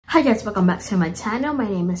Hi guys, welcome back to my channel. My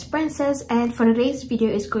name is Princess, and for today's video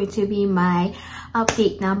is going to be my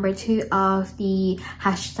update number 2 of the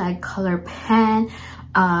hashtag COLOURPAN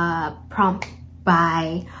prompt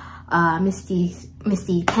by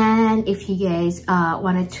Misty Pan. If you guys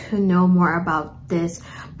wanted to know more about this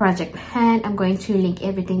project pen, I'm going to link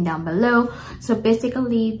everything down below. So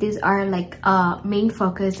basically these are like main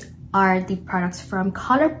focus are the products from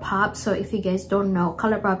ColourPop. So if you guys don't know,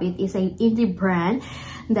 ColourPop, it is an indie brand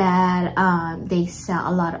that they sell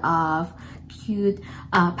a lot of cute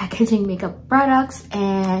packaging makeup products,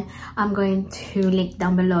 and I'm going to link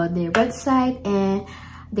down below their website, and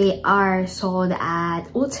they are sold at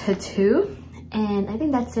Ulta too. And I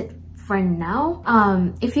think that's it for now.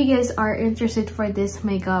 If you guys are interested for this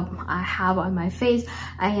makeup I have on my face,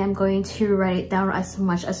 I am going to write it down as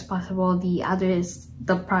much as possible, the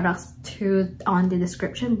products too, on the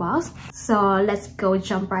description box. So let's go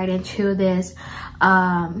jump right into this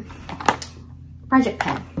project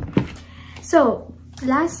pen. So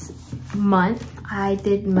last month I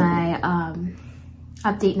did my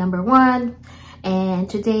update number 1, and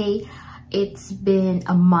today it's been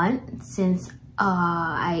a month since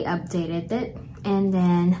I updated it. And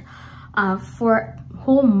then for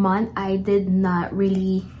whole month I did not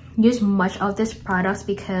really use much of these products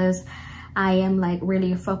because I am like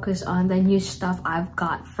really focused on the new stuff I've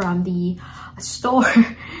got from the store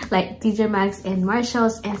like TJ Maxx and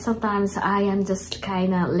Marshalls, and sometimes I am just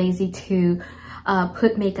kind of lazy to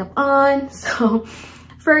put makeup on. So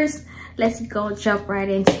first, let's go jump right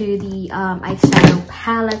into the eyeshadow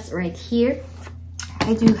palettes right here.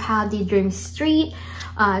 I do have the Dream Street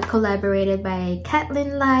collaborated by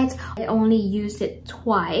Kathleenlights. I only used it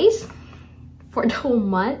twice for the whole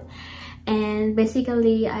month, and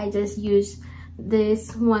basically I just use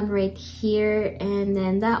this one right here, and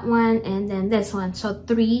then that one, and then this one. So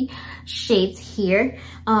 3 shades here.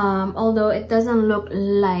 Although it doesn't look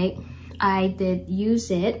like I did use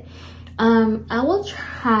it, I will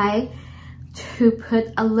try to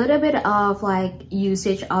put a little bit of like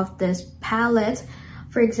usage of this palette.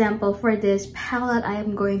 For example, for this palette, I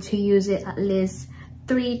am going to use it at least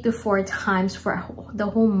 3 to 4 times for the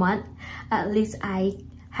whole month. At least I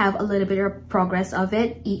have a little bit of progress of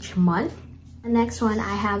it each month. The next one,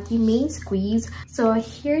 I have the main squeeze. So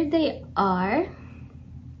here they are.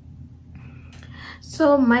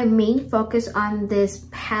 So my main focus on this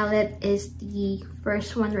palette is the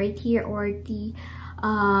first one right here, or the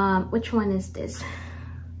which one is this?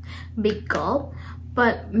 Big Gulp.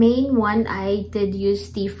 But main one, I did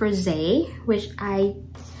use the Frisé, which I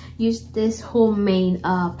used this whole main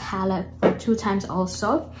palette for 2 times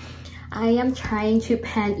also. I am trying to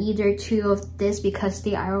pan either 2 of this because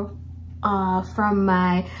they are from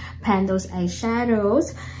my Pandos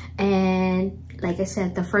eyeshadows, and like I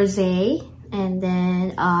said, the Frisé and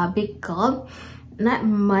then Big Gulp. Not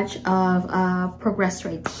much of progress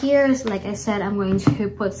right here. So like I said, I'm going to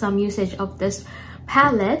put some usage of this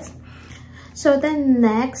palette. So the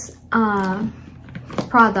next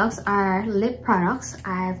products are lip products.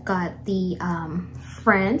 I've got the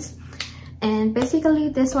Friends, and basically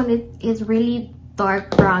this one is really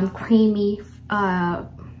dark brown, creamy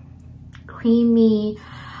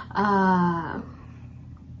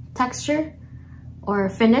texture or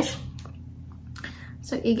finish.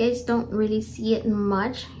 So you guys don't really see it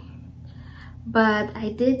much, but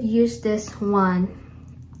I did use this one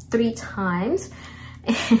 3 times,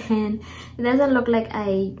 and it doesn't look like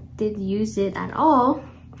I did use it at all.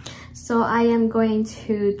 So I am going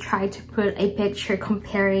to try to put a picture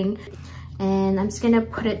comparing, and I'm just gonna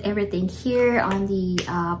put everything here on the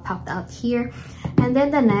popped out here. And then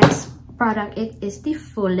the next product, it is the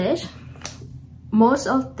Foolish. Most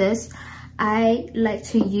of this I like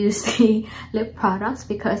to use the lip products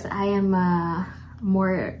because I am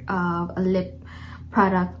more of a lip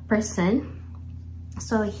product person.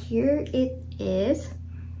 So here it is.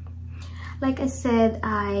 Like I said,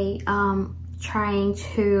 I trying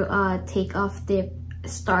to take off the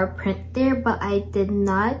star print there, but I did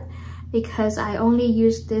not because I only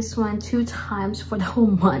used this one 2 times for the whole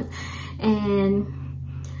month. And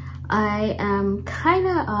I am kind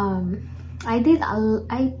of I did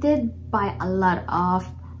buy a lot of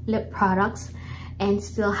lip products and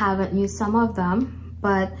still haven't used some of them,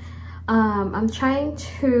 but I'm trying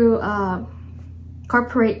to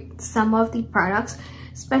incorporate some of the products,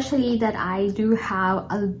 especially that I do have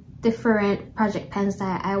a different project pens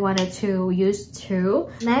that I wanted to use too.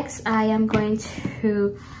 Next, I am going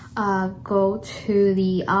to go to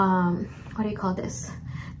the what do you call this?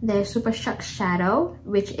 The Super Shock Shadow,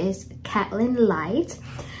 which is Kathleenlights.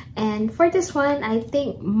 And for this one, I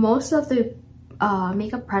think most of the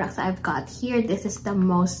makeup products I've got here, this is the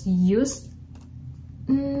most used.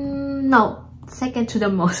 No, second to the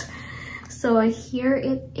most. So here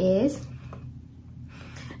it is.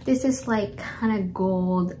 This is like kind of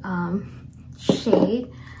gold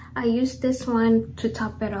shade. I use this one to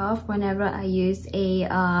top it off whenever I use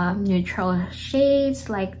a neutral shades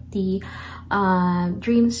like the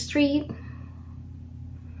Dream Street.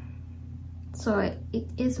 So it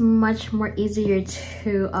is much more easier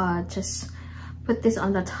to just put this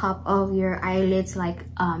on the top of your eyelids, like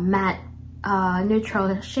matte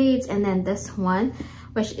neutral shades, and then this one,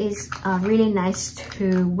 which is really nice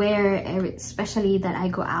to wear, especially that I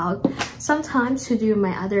go out sometimes to do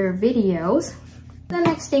my other videos. The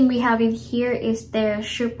next thing we have in here is their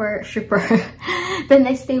Super the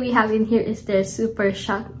next thing we have in here is their Super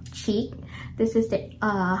Shock Cheek. This is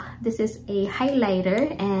a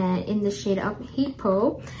highlighter, and in the shade of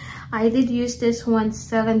Hippo. I did use this one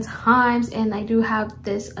 7 times, and I do have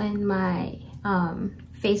this in my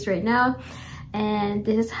face right now, and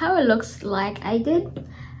this is how it looks like. I did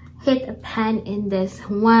hit a pan in this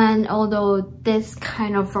one, although this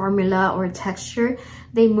kind of formula or texture,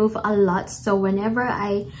 they move a lot, so whenever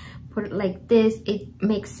I put it like this, it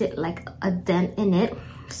makes it like a dent in it.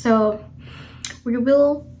 So we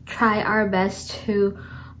will try our best to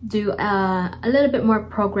do a little bit more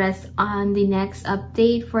progress on the next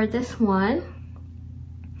update for this one.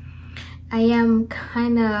 I am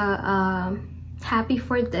kind of happy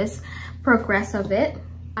for this progress of it.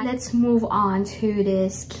 Let's move on to the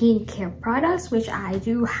skincare products, which I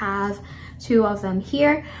do have 2 of them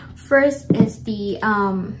here. First is the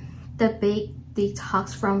Big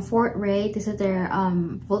Detox from Fort Ray. This is their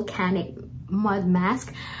volcanic mud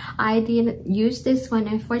mask. I didn't use this one,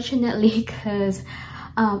 unfortunately, because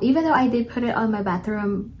even though I did put it on my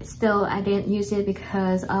bathroom, still I didn't use it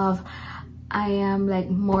because of I am like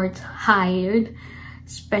more tired,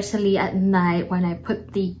 especially at night when I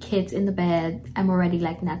put the kids in the bed. I'm already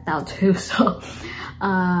like knocked out too, so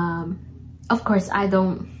of course I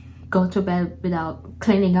don't go to bed without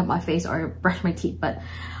cleaning up my face or brush my teeth, but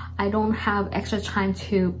I don't have extra time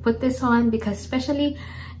to put this on because especially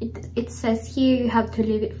it says here you have to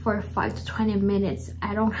leave it for 5 to 20 minutes.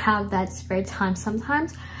 I don't have that spare time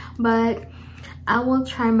sometimes, but I will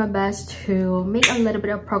try my best to make a little bit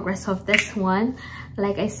of progress of this one.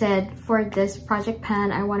 Like I said, for this project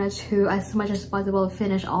pan, I wanted to, as much as possible,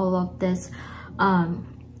 finish all of this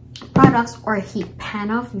products or heat pan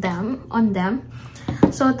of them on them.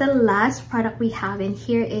 So the last product we have in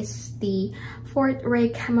here is the Fort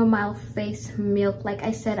Ray Chamomile Face Milk. Like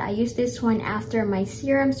I said, I use this one after my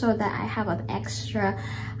serum so that I have an extra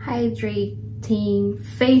hydrating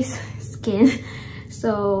face skin.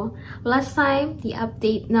 So last time, the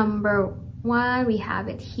update number 1, we have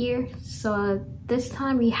it here. So this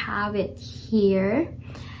time we have it here,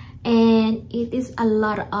 and it is a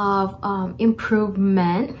lot of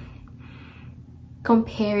improvement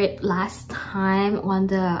compare it last time on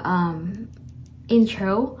the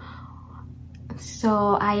intro.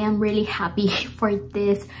 So I am really happy for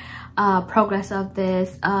this progress of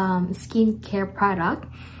this skincare product,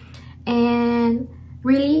 and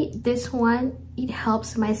really this one, it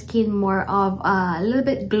helps my skin more of a little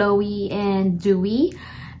bit glowy and dewy.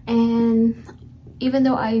 And even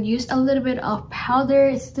though I used a little bit of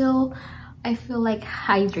powder, still I feel like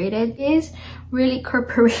hydrated. Is really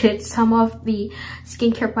incorporated some of the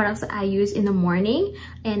skincare products that I use in the morning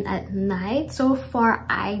and at night. So far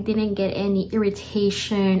I didn't get any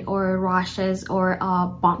irritation or rashes or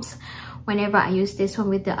bumps whenever I use this one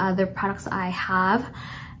with the other products I have.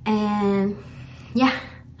 And yeah,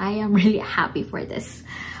 I am really happy for this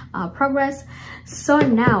progress. So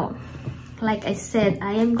now, like I said,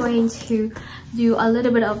 I am going to do a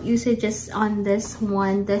little bit of usages on this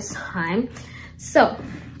one this time. So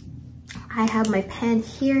I have my pen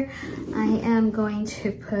here. I am going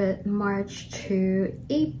to put March to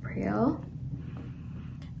April,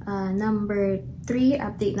 number 3,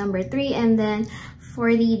 update number 3, and then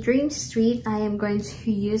for the Dream Street, I am going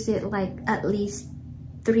to use it like at least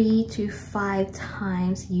 3 to 5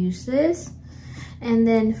 times uses. And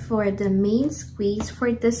then for the main squeeze,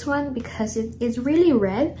 for this one, because it is really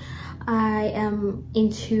red, I am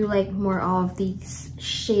into like more of the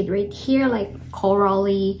shade right here, like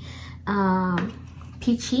corally,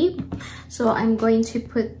 peachy. So I'm going to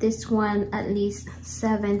put this one at least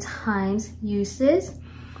 7 times uses,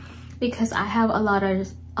 because I have a lot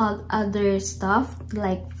of other stuff.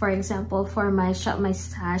 Like for example, for my Shop My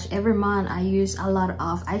Stash, every month I use a lot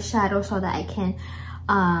of eyeshadow so that I can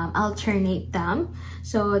alternate them.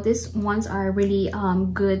 So these ones are really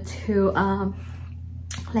good to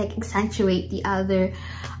like accentuate the other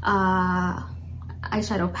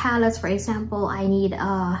eyeshadow palettes. For example, I need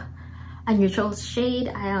a neutral shade,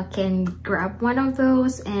 I can grab one of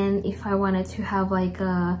those, and if I wanted to have like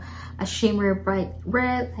a shimmer bright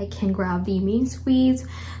red, I can grab the main squeeze.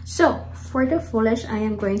 So for the foolish, I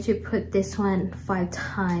am going to put this one 5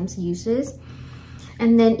 times uses,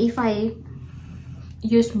 and then if I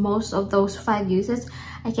use most of those 5 uses,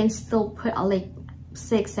 I can still put like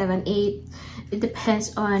 6, 7, 8. It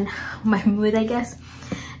depends on my mood, I guess.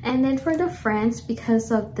 And then for the Friends,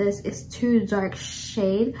 because of this is too dark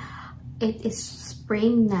shade, it is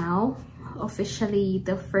spring now, officially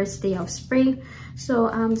the first day of spring, so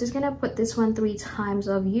I'm just gonna put this one 3 times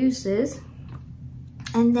of uses.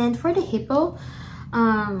 And then for the Hippo,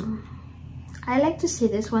 I like to see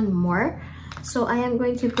this one more, so I am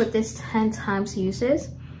going to put this 10 times uses,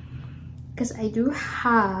 because I do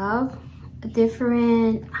have a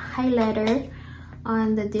different highlighter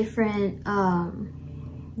on the different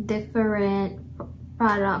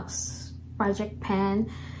products project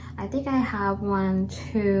pan. I think I have 1,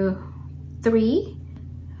 2, 3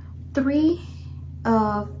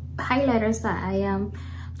 highlighters that I am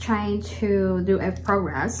trying to do a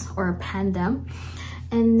progress or pan them.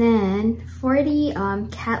 And then for the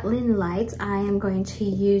Kathleenlights, I am going to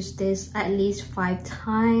use this at least 5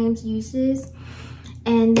 times uses.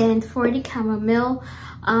 And then for the Chamomile,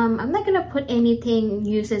 I'm not gonna put anything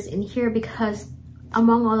uses in here because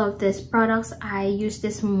among all of these products, I use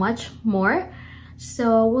this much more.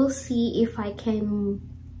 So we'll see if I can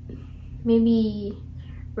maybe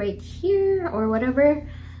right here or whatever,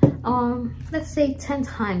 let's say 10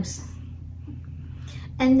 times.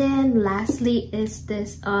 And then lastly is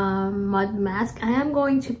this mud mask. I am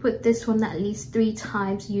going to put this one at least 3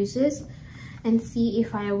 times uses and see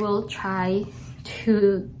if I will try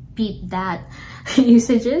to beat that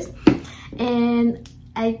usages. And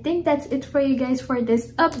I think that's it for you guys for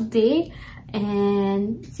this update,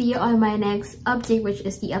 and see you on my next update, which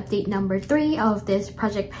is the update number 3 of this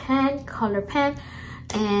project pan, color pan,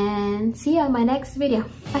 and see you on my next video.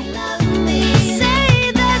 Bye.